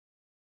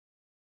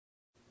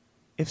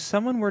If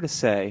someone were to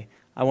say,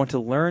 I want to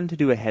learn to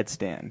do a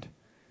headstand,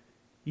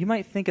 you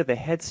might think of the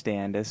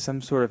headstand as some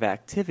sort of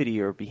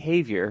activity or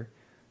behavior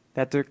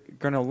that they're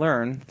going to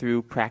learn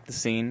through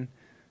practicing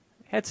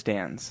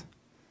headstands.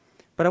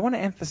 But I want to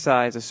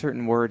emphasize a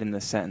certain word in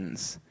the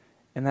sentence,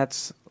 and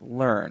that's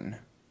learn.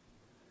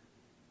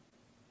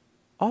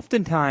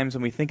 Oftentimes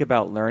when we think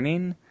about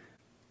learning,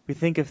 we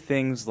think of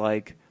things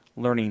like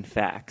learning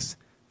facts.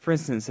 For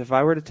instance, if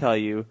I were to tell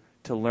you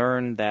to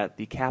learn that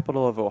the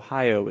capital of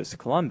Ohio is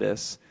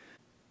Columbus,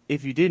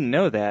 if you didn't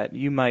know that,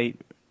 you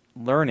might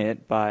learn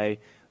it by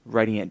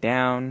writing it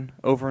down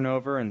over and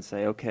over and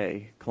say,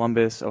 okay,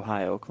 Columbus,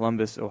 Ohio,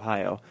 Columbus,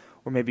 Ohio.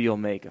 Or maybe you'll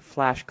make a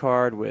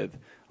flashcard with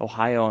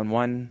Ohio on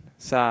one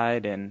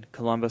side and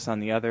Columbus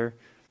on the other.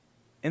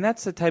 And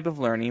that's the type of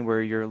learning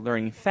where you're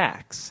learning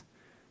facts.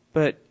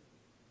 But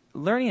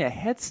learning a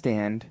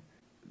headstand,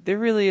 there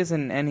really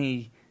isn't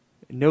any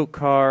note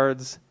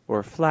cards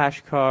or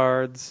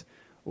flashcards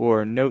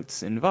or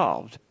notes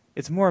involved.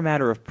 It's more a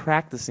matter of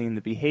practicing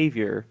the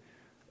behavior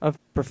of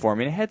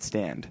performing a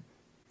headstand.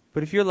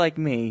 But if you're like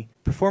me,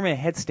 performing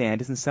a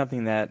headstand isn't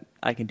something that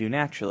I can do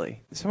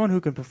naturally. Someone who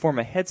can perform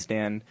a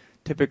headstand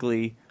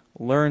typically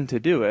learn to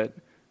do it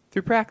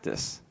through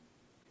practice.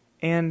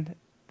 And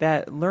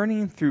that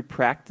learning through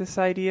practice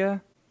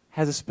idea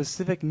has a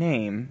specific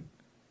name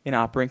in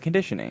operant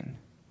conditioning.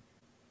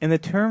 And the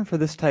term for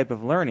this type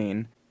of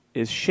learning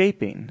is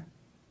shaping.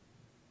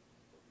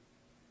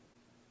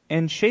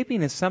 And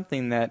shaping is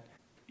something that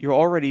you're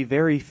already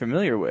very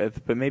familiar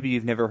with, but maybe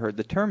you've never heard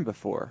the term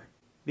before.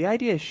 The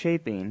idea of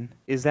shaping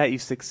is that you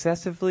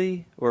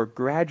successively or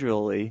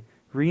gradually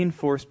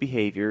reinforce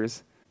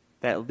behaviors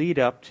that lead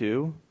up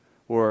to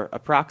or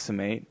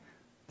approximate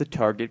the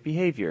target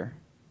behavior.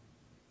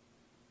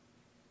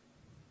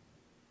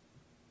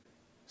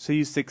 So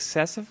you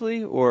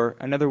successively, or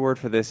another word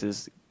for this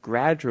is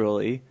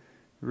gradually,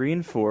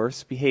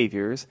 reinforce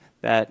behaviors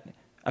that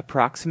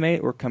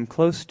approximate or come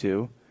close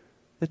to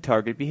the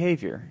target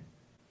behavior.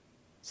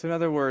 So in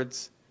other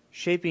words,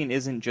 shaping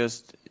isn't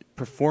just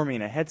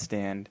performing a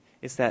headstand,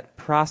 it's that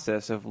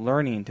process of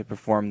learning to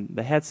perform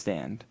the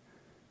headstand,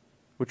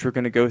 which we're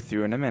going to go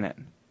through in a minute.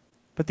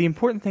 But the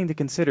important thing to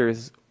consider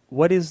is,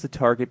 what is the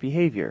target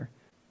behavior?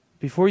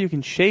 Before you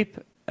can shape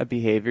a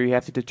behavior, you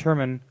have to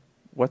determine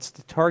what's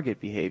the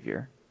target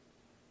behavior.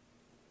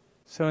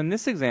 So in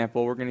this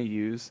example, we're going to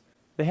use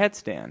the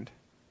headstand.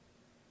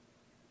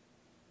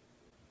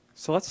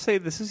 So let's say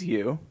this is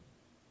you.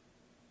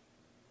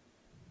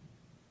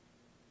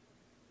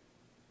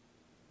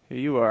 Here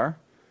you are.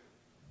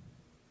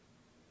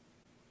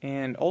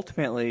 And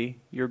ultimately,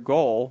 your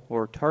goal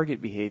or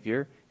target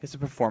behavior is to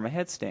perform a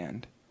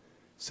headstand.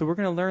 So we're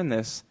going to learn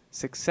this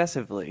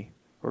successively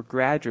or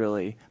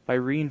gradually by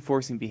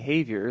reinforcing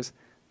behaviors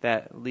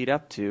that lead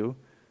up to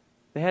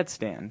the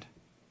headstand.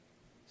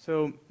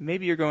 So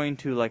maybe you're going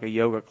to like a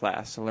yoga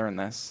class to learn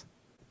this.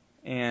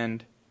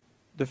 And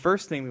the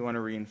first thing we want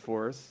to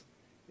reinforce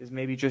is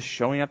maybe just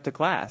showing up to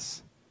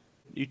class.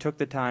 You took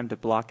the time to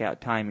block out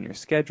time in your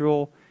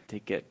schedule to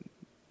get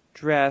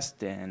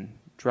dressed and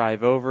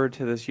drive over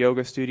to this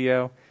yoga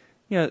studio.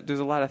 You know,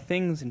 there's a lot of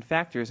things and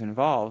factors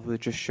involved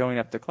with just showing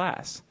up to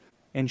class.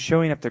 And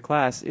showing up to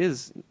class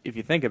is, if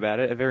you think about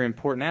it, a very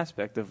important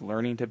aspect of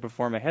learning to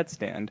perform a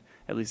headstand,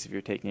 at least if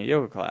you're taking a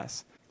yoga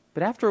class.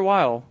 But after a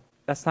while,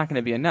 that's not going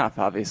to be enough,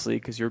 obviously,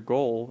 because your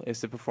goal is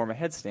to perform a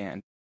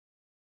headstand.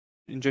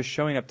 And just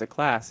showing up to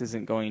class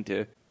isn't going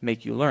to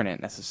make you learn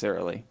it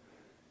necessarily.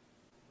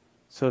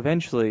 So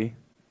eventually,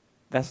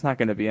 that's not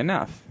going to be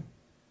enough.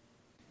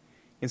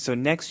 And so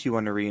next you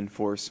want to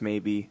reinforce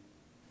maybe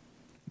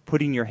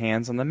putting your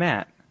hands on the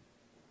mat.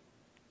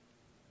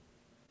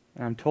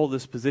 And I'm told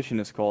this position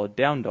is called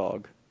down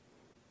dog.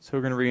 So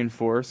we're going to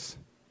reinforce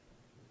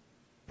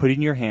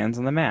putting your hands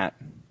on the mat.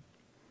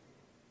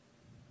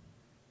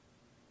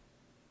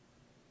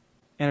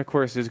 And of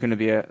course there's going to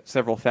be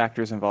several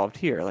factors involved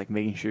here, like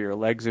making sure your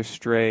legs are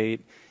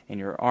straight and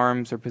your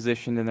arms are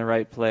positioned in the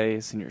right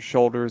place and your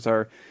shoulders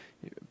are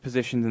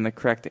positioned in the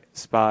correct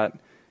spot.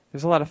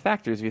 There's a lot of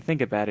factors if you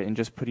think about it in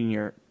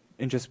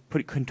just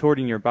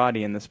contorting your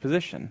body in this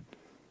position.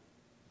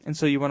 And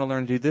so you want to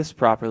learn to do this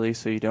properly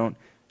so you don't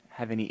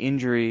have any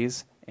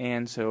injuries,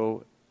 and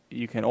so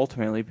you can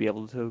ultimately be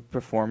able to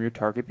perform your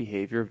target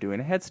behavior of doing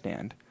a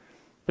headstand.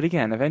 But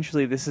again,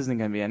 eventually this isn't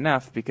going to be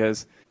enough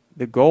because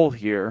the goal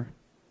here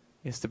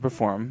is to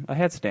perform a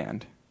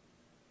headstand.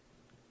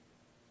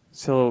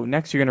 So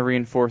next you're going to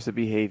reinforce a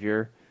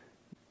behavior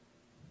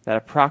that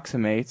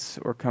approximates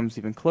or comes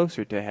even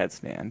closer to a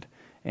headstand.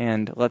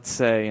 And let's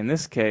say in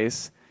this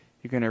case,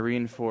 you're going to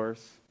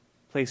reinforce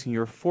placing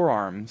your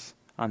forearms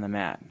on the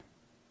mat.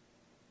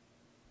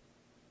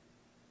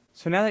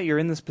 So now that you're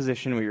in this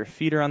position where your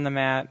feet are on the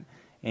mat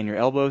and your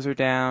elbows are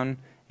down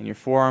and your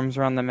forearms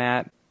are on the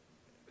mat,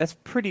 that's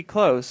pretty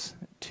close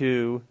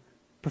to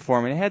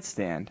performing a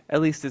headstand.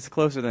 At least it's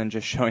closer than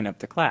just showing up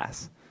to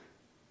class.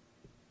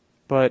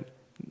 But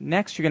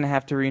next you're going to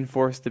have to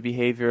reinforce the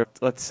behavior,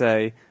 let's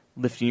say,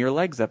 lifting your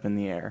legs up in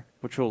the air,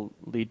 which will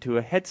lead to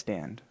a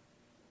headstand.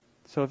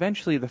 So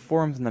eventually the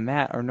forms on the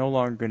mat are no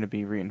longer going to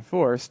be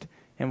reinforced,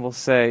 and we'll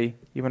say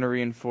you want to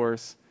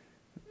reinforce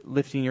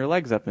lifting your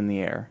legs up in the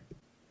air,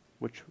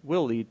 which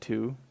will lead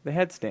to the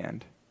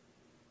headstand.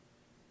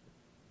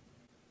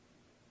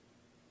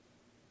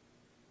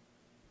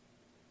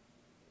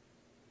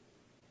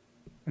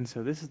 And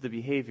so this is the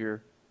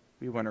behavior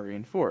we want to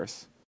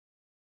reinforce.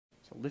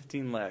 So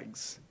lifting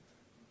legs.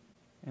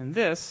 And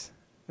this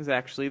is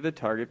actually the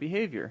target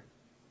behavior.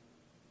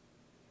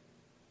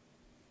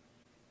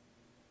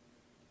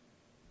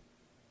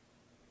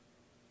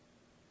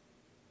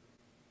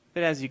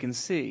 But as you can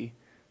see,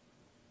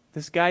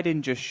 this guy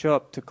didn't just show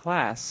up to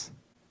class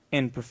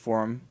and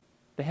perform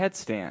the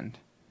headstand.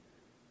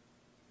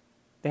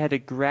 They had to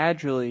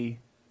gradually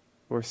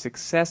or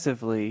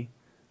successively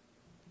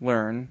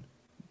learn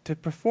to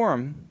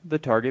perform the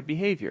target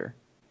behavior.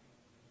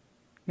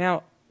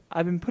 Now,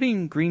 I've been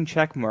putting green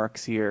check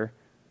marks here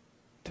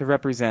to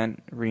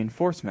represent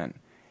reinforcement.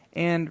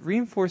 And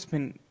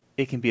reinforcement,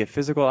 it can be a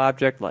physical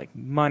object like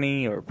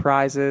money or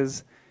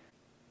prizes,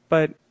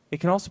 but it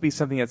can also be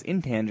something that's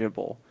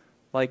intangible,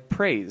 like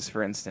praise,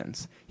 for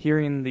instance.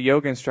 Hearing the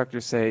yoga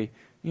instructor say,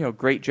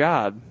 great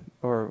job,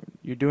 or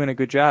you're doing a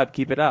good job,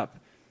 keep it up.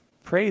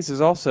 Praise is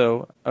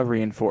also a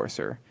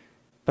reinforcer.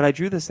 But I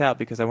drew this out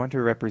because I want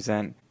to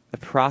represent the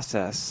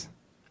process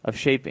of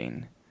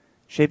shaping.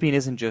 Shaping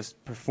isn't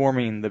just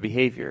performing the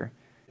behavior.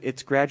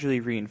 It's gradually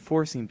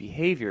reinforcing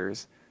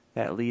behaviors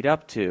that lead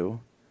up to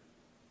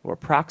or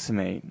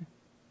approximate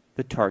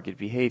the target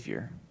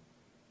behavior.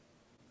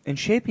 And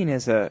shaping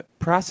is a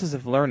process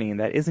of learning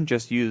that isn't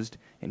just used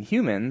in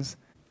humans,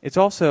 it's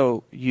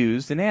also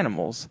used in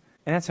animals.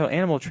 And that's how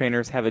animal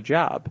trainers have a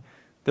job.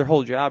 Their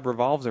whole job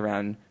revolves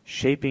around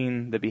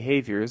shaping the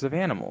behaviors of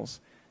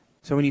animals.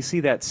 So when you see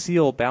that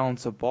seal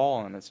balance a ball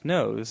on its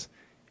nose,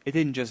 it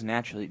didn't just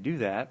naturally do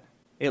that.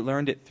 It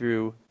learned it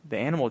through the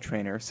animal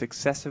trainer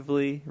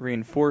successively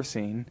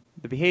reinforcing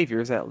the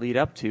behaviors that lead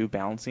up to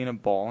balancing a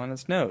ball on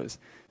its nose.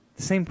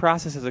 The same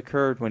process has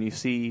occurred when you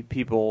see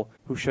people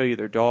who show you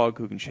their dog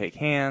who can shake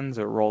hands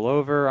or roll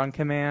over on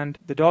command.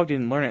 The dog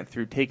didn't learn it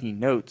through taking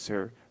notes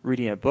or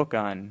reading a book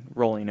on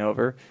rolling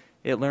over.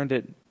 It learned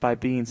it by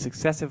being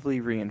successively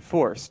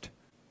reinforced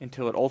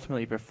until it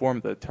ultimately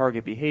performed the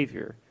target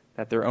behavior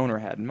that their owner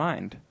had in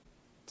mind.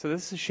 So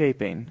this is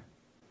shaping.